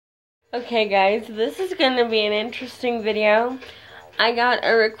Okay guys, this is going to be an interesting video. I got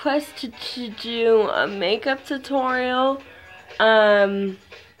a request to do a makeup tutorial.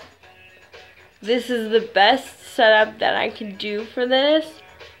 This is the best setup that I could do for this.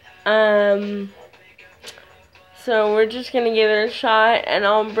 So we're just going to give it a shot and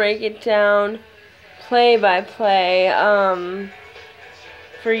I'll break it down play by play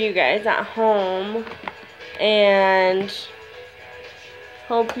for you guys at home. And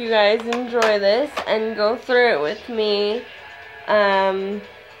hope you guys enjoy this and go through it with me.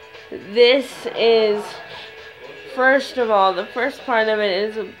 This is, first of all, the first part of it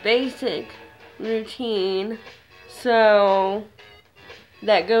is a basic routine. So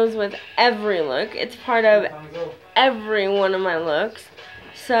that goes with every look. It's part of every one of my looks.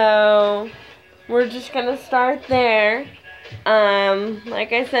 So we're just gonna start there.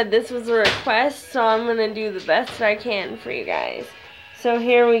 Like I said, this was a request, so I'm gonna do the best I can for you guys. So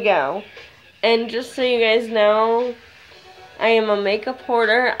here we go. And just so you guys know, I am a makeup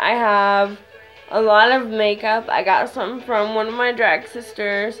hoarder. I have a lot of makeup. I got some from one of my drag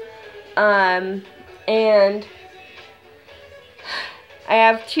sisters. And I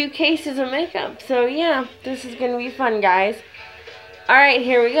have 2 cases of makeup. So yeah, this is gonna be fun, guys. Alright,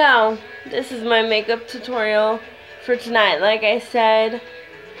 here we go. This is my makeup tutorial for tonight. Like I said,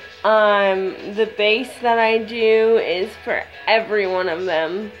 the base that I do is for every one of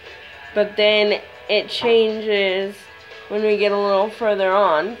them, but then it changes when we get a little further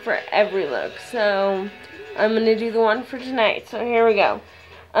on for every look. So I'm gonna do the one for tonight. So here we go.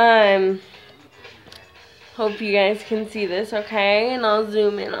 Hope you guys can see this okay, and I'll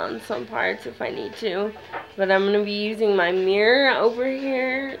zoom in on some parts if I need to, but I'm gonna be using my mirror over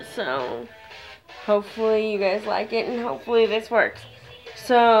here, so hopefully you guys like it and hopefully this works.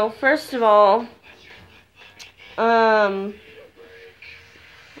 So first of all,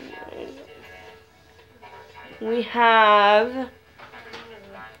 we have,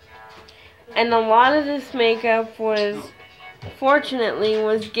 and a lot of this makeup fortunately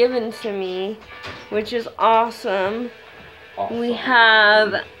was given to me, which is awesome. We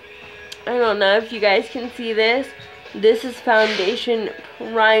have, I don't know if you guys can see this. This is foundation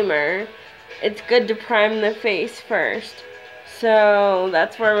primer. It's good to prime the face first. So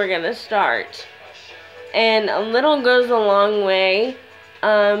that's where we're gonna start. And a little goes a long way.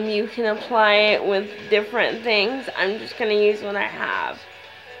 You can apply it with different things. I'm just gonna use what I have.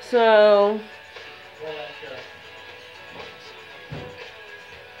 So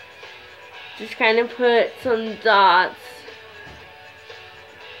just kind of put some dots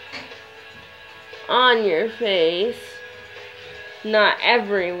on your face. Not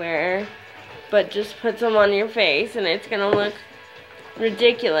everywhere, but just put some on your face and it's gonna look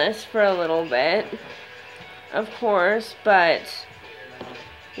ridiculous for a little bit, of course, but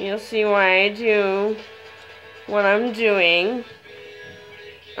you'll see why I do what I'm doing.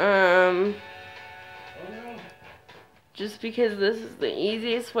 Just because this is the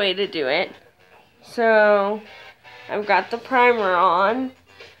easiest way to do it. So I've got the primer on,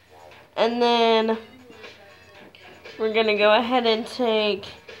 and then we're gonna go ahead and take,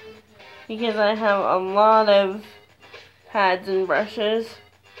 because I have a lot of pads and brushes,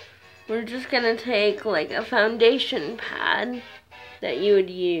 we're just gonna take like a foundation pad that you would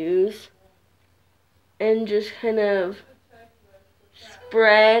use and just kind of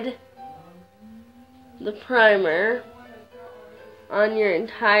spread the primer on your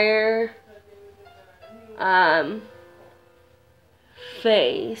entire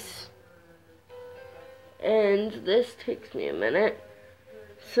face. And this takes me a minute,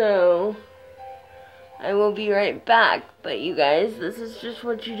 so I will be right back. But you guys, this is just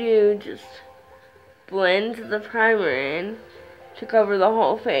what you do. Just blend the primer in to cover the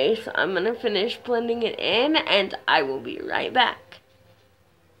whole face. I'm gonna finish blending it in and I will be right back.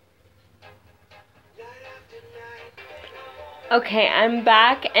 Okay, I'm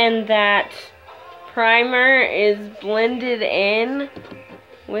back and that primer is blended in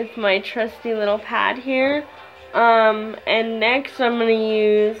with my trusty little pad here. And next I'm going to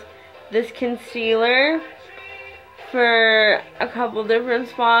use this concealer for a couple different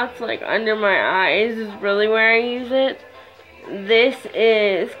spots, like under my eyes is really where I use it. This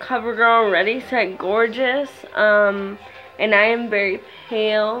is CoverGirl Ready Set Gorgeous, and I am very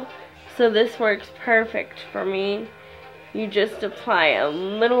pale, so this works perfect for me. You just apply a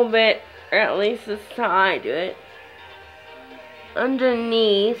little bit, or at least this is how I do it,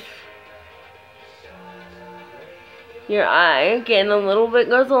 underneath your eye. Again, a little bit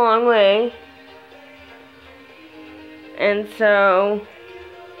goes a long way. And so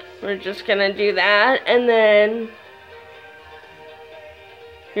we're just gonna do that, and then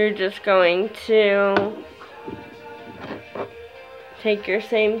you're just going to take your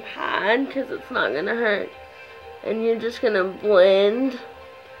same pad, because it's not going to hurt, and you're just going to blend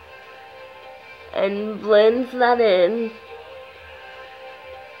that in.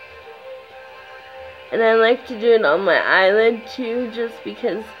 And I like to do it on my eyelid too, just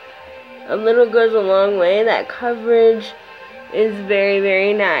because a little goes a long way. That coverage is very,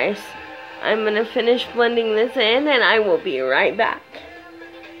 very nice. I'm going to finish blending this in, and I will be right back.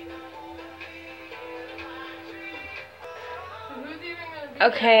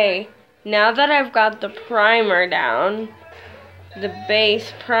 Okay, now that I've got the primer down, the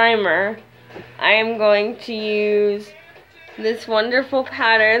base primer, I am going to use this wonderful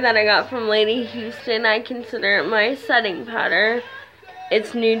powder that I got from Lady Houston. I consider it my setting powder.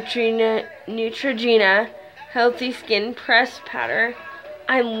 It's Neutrogena Healthy Skin Press Powder.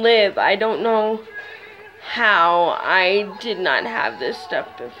 I don't know how I did not have this stuff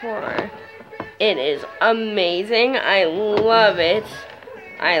before. It is amazing. I love it.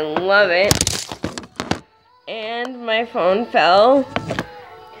 I love it. And my phone fell.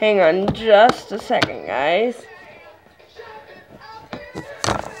 Hang on just a second, guys.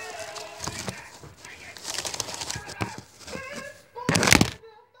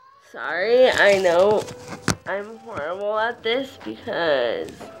 Sorry, I know I'm horrible at this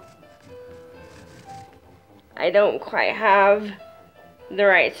because I don't quite have the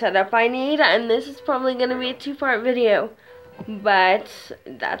right setup I need, and this is probably going to be a 2-part video, but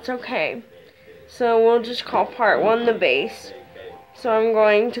that's okay. So we'll just call part 1 the base. So I'm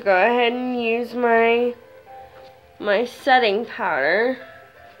going to go ahead and use my setting powder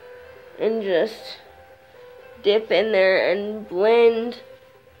and just dip in there and blend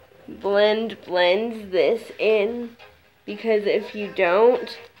this in, because if you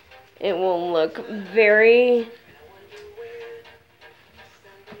don't, it will look very,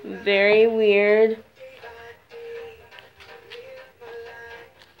 very weird.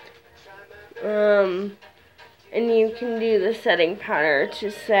 And you can do the setting powder to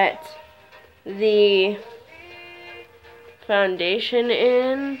set the foundation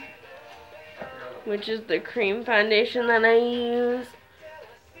in, which is the cream foundation that I use.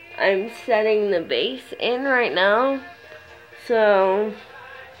 I'm setting the base in right now, so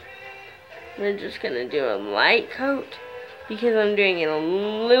we're just going to do a light coat because I'm doing it a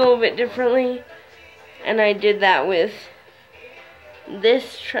little bit differently, and I did that with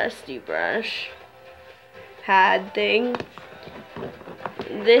this trusty brush pad thing.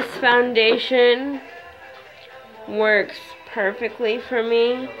 This foundation works perfectly for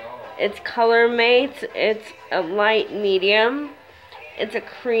me. It's Color Mates. It's a light medium. It's a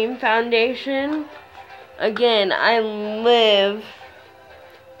cream foundation. Again, I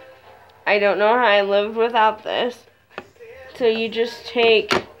don't know how I lived without this. So you just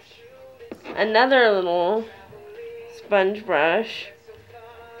take another little sponge brush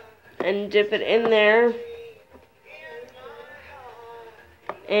and dip it in there,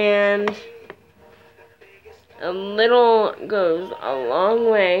 and a little goes a long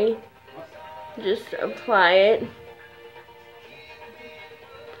way. Just apply it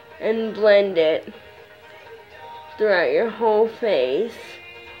and blend it throughout your whole face.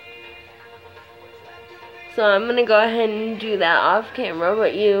 So I'm going to go ahead and do that off camera,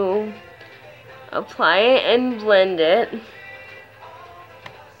 but you apply it and blend it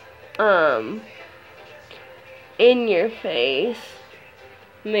in your face.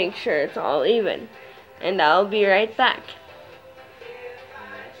 Make sure it's all even. And I'll be right back.